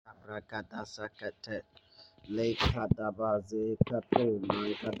Rakata sakate le kadabaze kato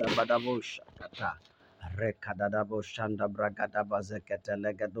kadabadabosha kata rekadadabo shanda bragadabaze kete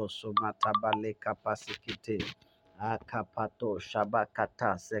legedo sumata bale kapasikite akapato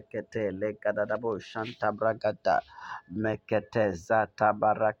shabakata sekete legadadabo shanta bragada mekete zata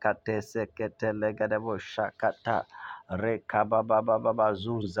barakate sekete legadabo shakata rekababa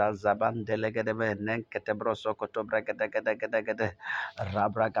zunza zabande legedebe nenkete broso koto bragada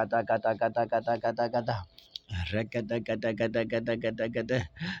Rabragada gada gada gada gada gada. Regada gada gada gada gada gada.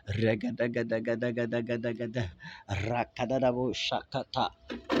 Regada gada gada gada gada gada. Rakada shakata.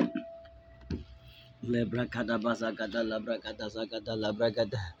 Lebrakada bazagada labrakada zagada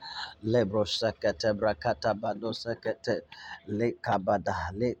labragada lebro sakete brakata bado sakete le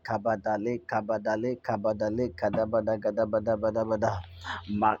kabada le kabada le kabada le kabada le kadabada gada bada bada bada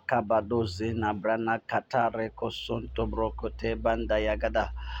makabado zina brana katare kosonto brokote banda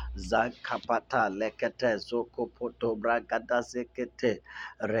yagada zakapata lekete zoko poto bragada zekete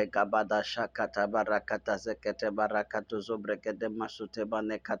regabada shakata barakata zekete barakato zobrekede masute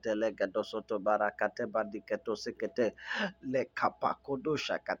bane katele gadosoto barakate badiketo sekete le kapakodo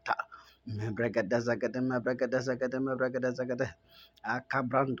shakata mebregadazagade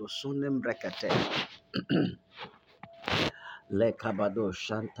akabrando sunem brekete le kabado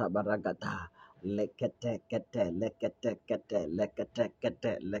shanta baragada lekete kete lekete kete lekete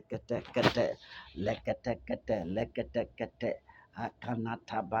kete lekete kete lekete kete lekete kete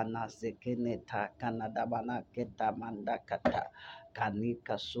akanata bana sekene ta kanada bana keta manda kata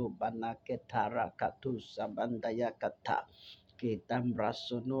kanika subana ketara katu sabanda yakata Kitambra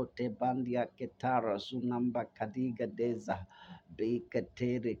sono te bandia ketara sunamba kadiga deza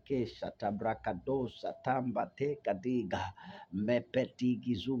bekatere kesha tabrakado satamba te kadiga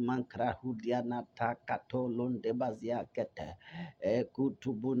mepetigi zuman krahudiana takato londe bazia kete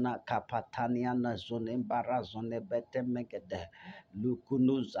ekutubuna kapatania na zone mbara zone bete megede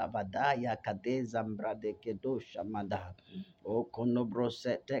lukunu zabadaya kadeza mbrade kedo shamada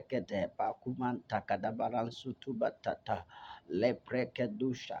okonobrose tekete pakuman takadabaran sutubatata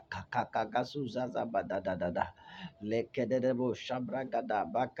leprekedusha kakakagasuzaza badadadada lekedebo shabragada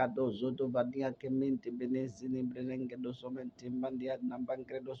bakado zodo badia keminti benezini brenge do somenti bandia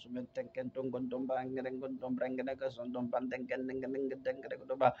nambangre do somenten kenton gondom bangre gondom brenge daga sondom bandengen dengre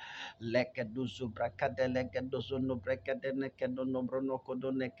godoba lekedu subrakade lekedo sono brekede nekedo no brono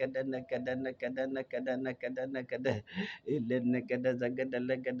kodo nekede nekede nekede nekede nekede nekede ile nekede zagede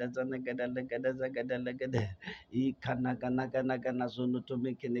legede zanegede legede zagede legede ikana gana gana gana zonu to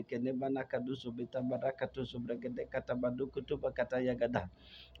meke nekene bana kaduso bita baraka to sobregede katabadu kutuba kata yagada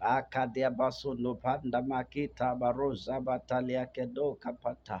akadia baso no panda makita baroza batalia kedo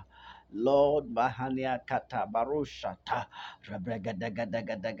kapata Lord Bahania Kata Barushata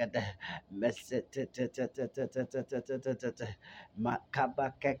Rabregadagadagadagada Mesete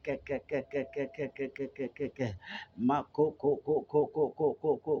Makaba keke Makoko koko koko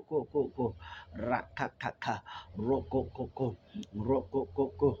koko koko Rakakaka Rokokoko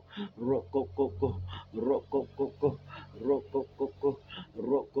Rokokoko Rokokoko Rokokoko Rokokoko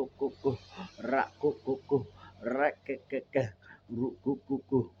Rokokoko Rakokoko Rakekeke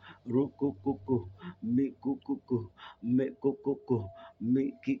Rukukuku Rukukuku Mikukuku Mekukuku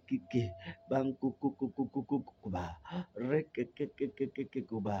Mikikiki Bankukukukukukuba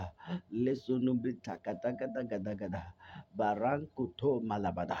Rekekekekekuba Lesunubitakatakatagada Barankuto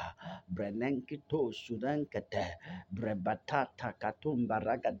Malabada Brenenkito Sudankete Brebatata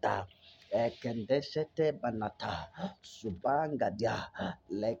Katumbaragada Ekendesete Banata Subangadia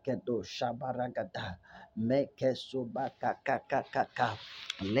Lekedo Shabaragada Meke Subaka Kakakaka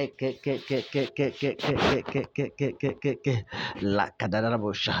Leke ke ke ke ke ke ke ke ke ke ke ke ke ke la kadara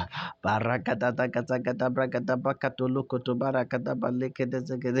bosha barakada da gada gada bragada bakato lokoto barakada baleke de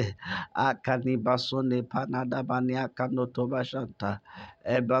zegede akani basone panada bani akano toba shanta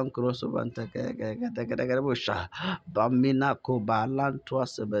eban kroso banta ke gada gada gada bosha bamina ko balanto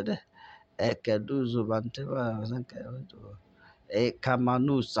asebede ekeduzu bante ba zanke e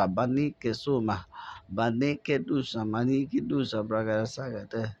kamanu sabani kesuma baneke dusa maniki dusa bragada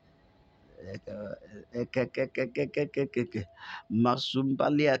sagate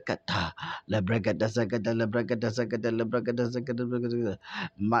Masumbalia kata lebregada zagada lebregada zagada lebregada zagada lebregada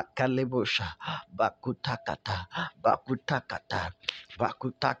makalebosha bakutakata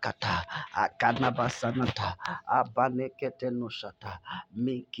bakutakata akana basanata abanekete nushata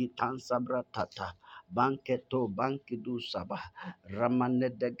mikitansa bratata banketo bankidu saba ramane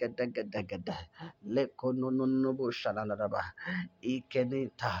dega dega dega dega lekonononobo shalalaba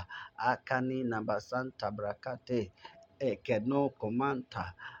ikenita akani nabasanta brakate ekeno komanta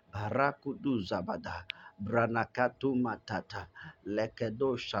Barakudu Zabada, Branakatu Matata,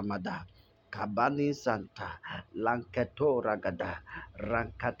 Lekedo Shamada, Kabani Santa, Lanketo Ragada,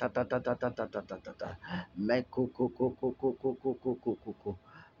 Rankatatatatatatatata, Mekukukukukukukukukuku,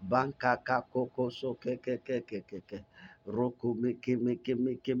 Banka Kakoko so keke, Roku Miki Miki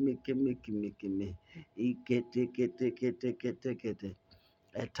Miki Miki Miki Miki Mi, Ikete Kete Kete Kete Kete,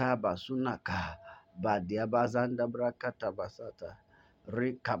 Etaba Sunaka, Badiabazanda Brakata Basata,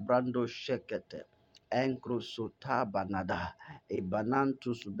 Rikabrando Shekete, Encrusuta Banada,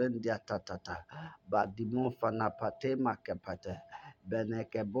 Ebanantus Bendia Tatata, Badimo Fanapate Makapate,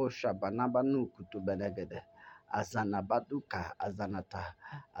 Benekebosha Banabanu Kutu Benegede, Azanabaduka Azanata,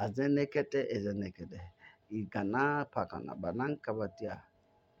 Azenekete Ezenekede, Igana Pakana Bananka Batia,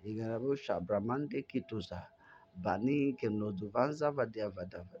 Igarabusha Bramande Kituza, Bani Kenoduvanza Vadia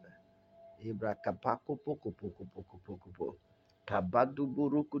Vadavada, Ibra Kapaku Puku Puku Puku Puku Puku. Kabadu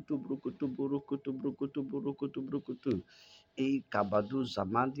burukutu burukutu burukutu burukutu burukutu burukutu. Kabadu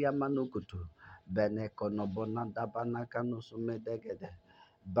zamandia manukutu. Bene konobona dabana kanu sumedegede.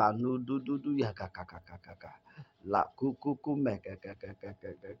 Banu dududu ya kakakakakaka. La kukuku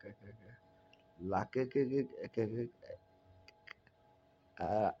mekekekekekekekeke. La kekekekekeke.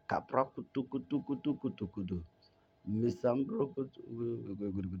 Kaprakutukutukutukutukutu. Misambro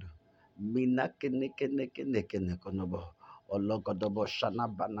gudu. Mina kene kene kene kene konobo. Ologodobo shana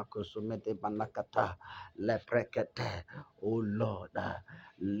banako sumete banakata. Leprekete. Oh Lord.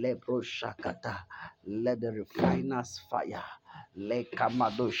 Lepro shakata. Let the refiner's fire. Le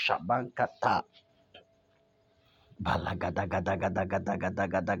kamado shabankata. Balagada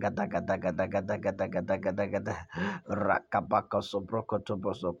Rakabaka sobrokoto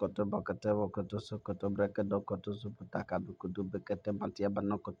bosokoto bakate bokoto sokoto brekedo koto subutaka bukudu bekete mantia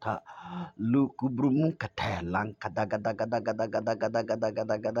banokota lukubrumu kate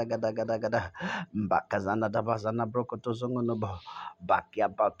lankadagadagadagadagadagadagadagadagadagadagada bakazana dabazana brokoto zongonobo bakia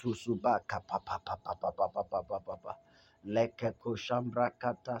batu subaka papa papa papa papa papa leke kushambra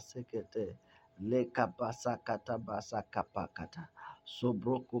kata sekete leka basa kata basa kapakata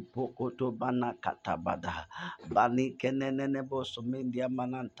sobroko poko to bana kata bada bani kenenene boso mendia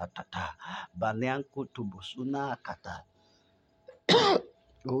mananta tata banyanku tubusuna kata.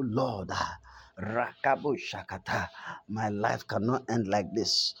 Oh Lord, Rakabu Shakata, my life cannot end like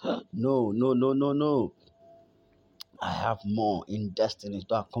this. No, no, no, no, no. I have more in destiny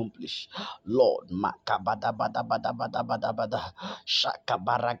to accomplish. Lord, makabada bada bada bada bada bada shaka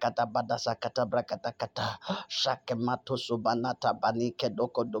barakata bada sakata brakata kata shake mato subanata banike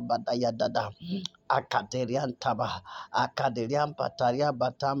doko do bada yadada akaderian taba akaderian pataria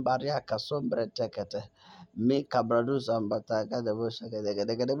batambaria kasombre tekete me kabradu zambata gade bosha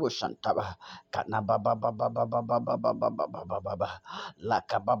gade boshan taba kana baba baba baba baba baba baba baba la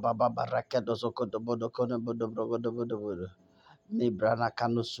kababa baba rakedo soko do bodo kono bodo brogo do bodo mi brana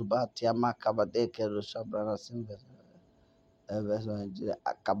kanu subati ama kabadeke rusha brana simbe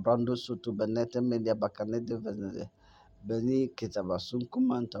akabrando sutu benete media bakanete venede beni kitabasun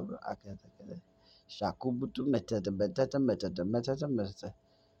kumanta akete shakubutu metete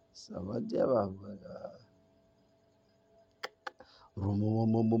sawadia baba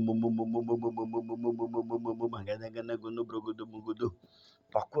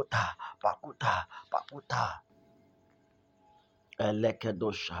pakuta pakuta pakuta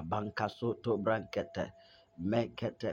elekedosha bankasoto brankete mekete